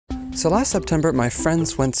So last September, my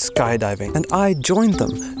friends went skydiving, and I joined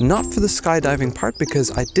them. Not for the skydiving part, because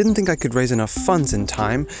I didn't think I could raise enough funds in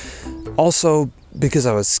time. Also, because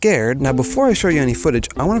I was scared. Now, before I show you any footage,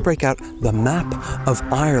 I want to break out the map of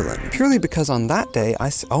Ireland. Purely because on that day,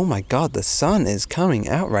 oh my god, the sun is coming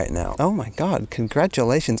out right now. Oh my god,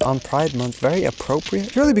 congratulations on Pride Month, very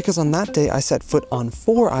appropriate. Purely because on that day, I set foot on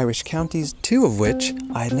 4 Irish counties, 2 of which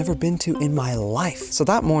I had never been to in my life. So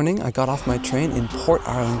that morning, I got off my train in Port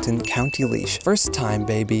Arlington, County Leash. First time,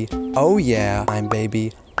 baby. Oh yeah, I'm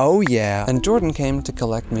baby. Oh yeah. And Jordan came to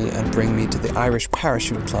collect me and bring me to the Irish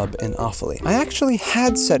Parachute Club in Offaly. I actually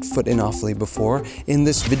had set foot in Offaly before in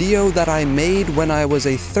this video that I made when I was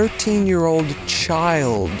a 13-year-old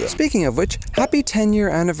child. Speaking of which, happy 10-year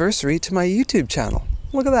anniversary to my YouTube channel.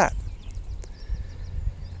 Look at that.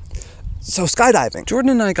 So skydiving. Jordan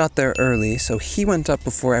and I got there early, so he went up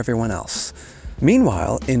before everyone else.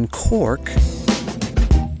 Meanwhile, in Cork...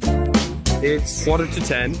 It's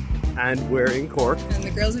 9:45. And we're in Cork. And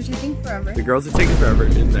the girls are taking forever. The girls are taking forever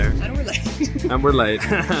in there. And we're late. And we're late.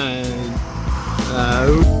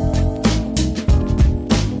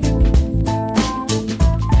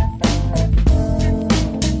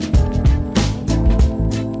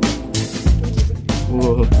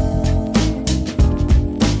 Whoa.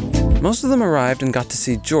 Most of them arrived and got to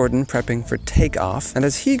see Jordan prepping for takeoff, and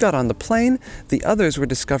as he got on the plane, the others were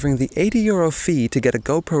discovering the €80 fee to get a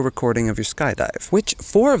GoPro recording of your skydive, which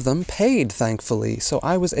 4 of them paid, thankfully, so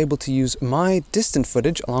I was able to use my distant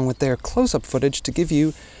footage along with their close-up footage to give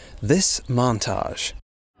you this montage.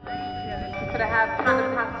 Could I have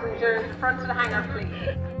cabin passengers front of the hangar,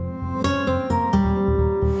 please?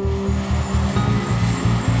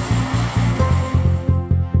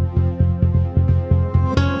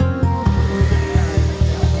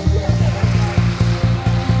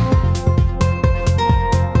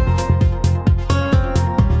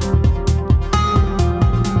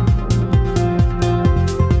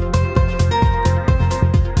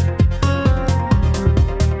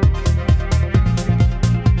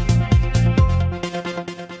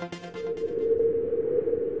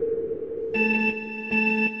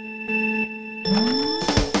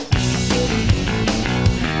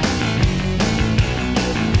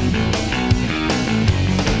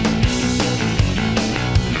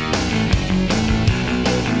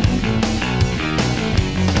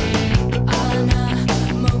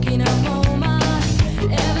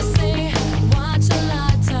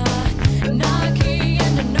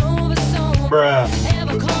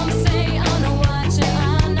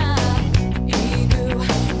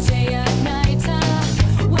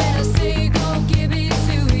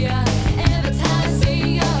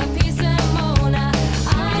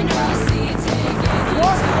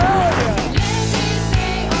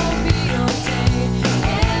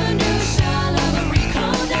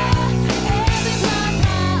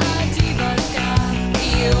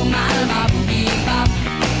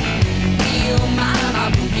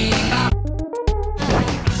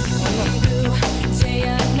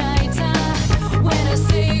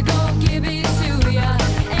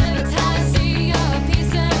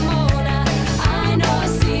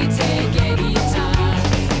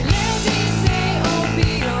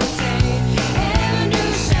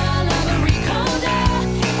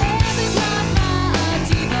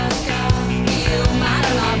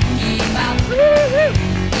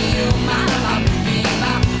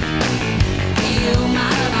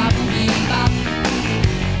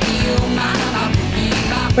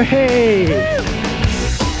 Hey!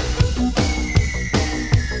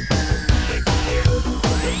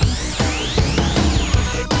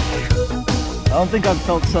 I don't think I've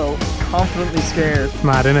felt so confidently scared. It's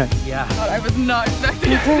mad, isn't it? Yeah. God, I was not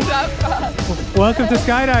expecting it to be that fast. Welcome to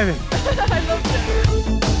skydiving. I loved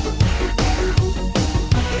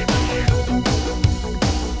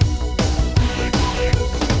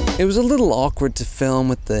it. It was a little awkward to film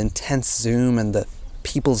with the intense zoom and the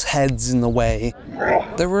people's heads in the way.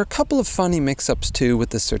 There were a couple of funny mix-ups too with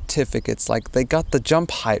the certificates, like they got the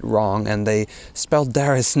jump height wrong and they spelled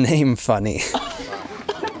Darragh's name funny.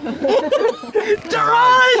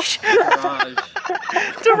 Darragh!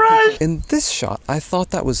 Darragh! In this shot, I thought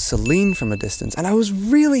that was Celine from a distance, and I was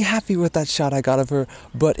really happy with that shot I got of her,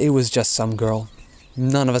 but it was just some girl.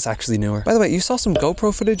 None of us actually knew her. By the way, you saw some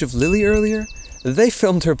GoPro footage of Lily earlier? They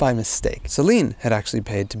filmed her by mistake. Celine had actually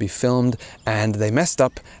paid to be filmed, and they messed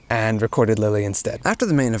up and recorded Lily instead. After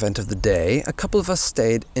the main event of the day, a couple of us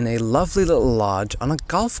stayed in a lovely little lodge on a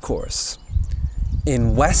golf course.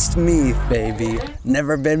 In Westmeath, baby.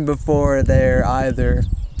 Never been before there either.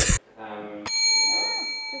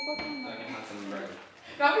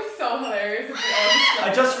 That was so hilarious. If we all just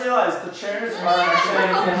I just realized the chairs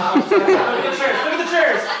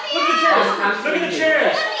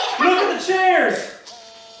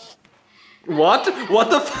What? What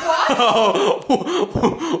the f-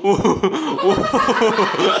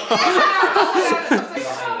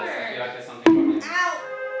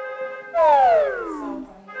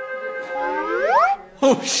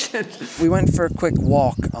 Oh shit. We went for a quick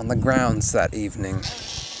walk on the grounds that evening.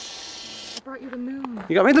 I brought you the moon.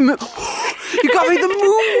 You got me the moon! You got me the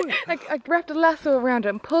moon! I wrapped a lasso around it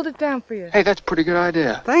and pulled it down for you. Hey, that's a pretty good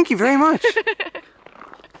idea. Thank you very much.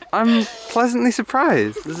 I'm pleasantly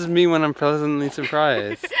surprised. This is me when I'm pleasantly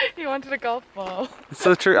surprised. You wanted a golf ball. It's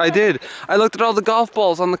so true, I did. I looked at all the golf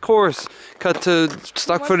balls on the course, cut to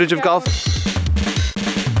stock footage of golf.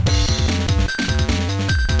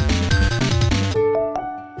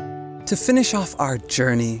 To finish off our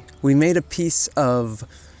journey, we made a piece of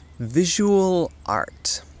visual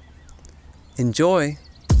art. Enjoy!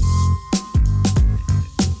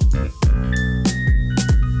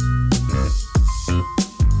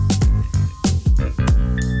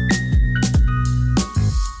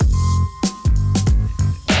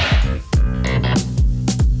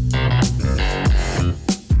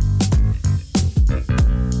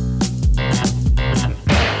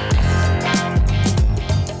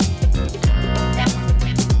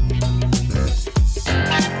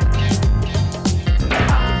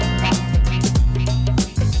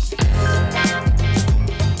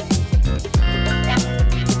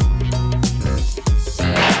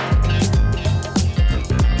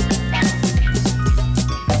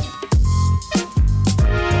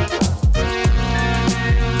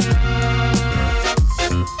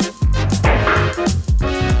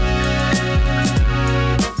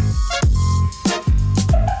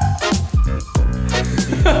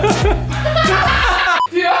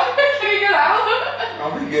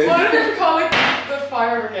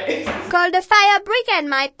 Call the fire brigade,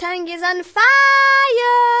 my tongue is on fire!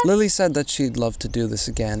 Lily said that she'd love to do this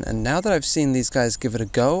again, and now that I've seen these guys give it a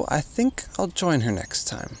go, I think I'll join her next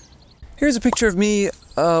time. Here's a picture of me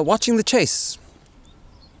watching the chase.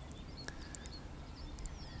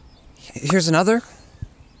 Here's another.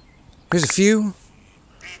 Here's a few.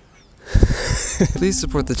 Please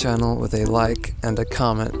support the channel with a like and a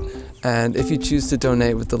comment. And if you choose to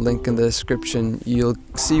donate with the link in the description, you'll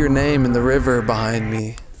see your name in the river behind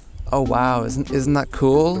me. Oh wow, isn't that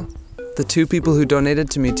cool? The 2 people who donated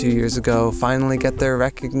to me 2 years ago finally get their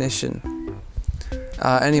recognition.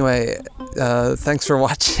 Anyway, thanks for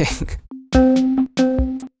watching.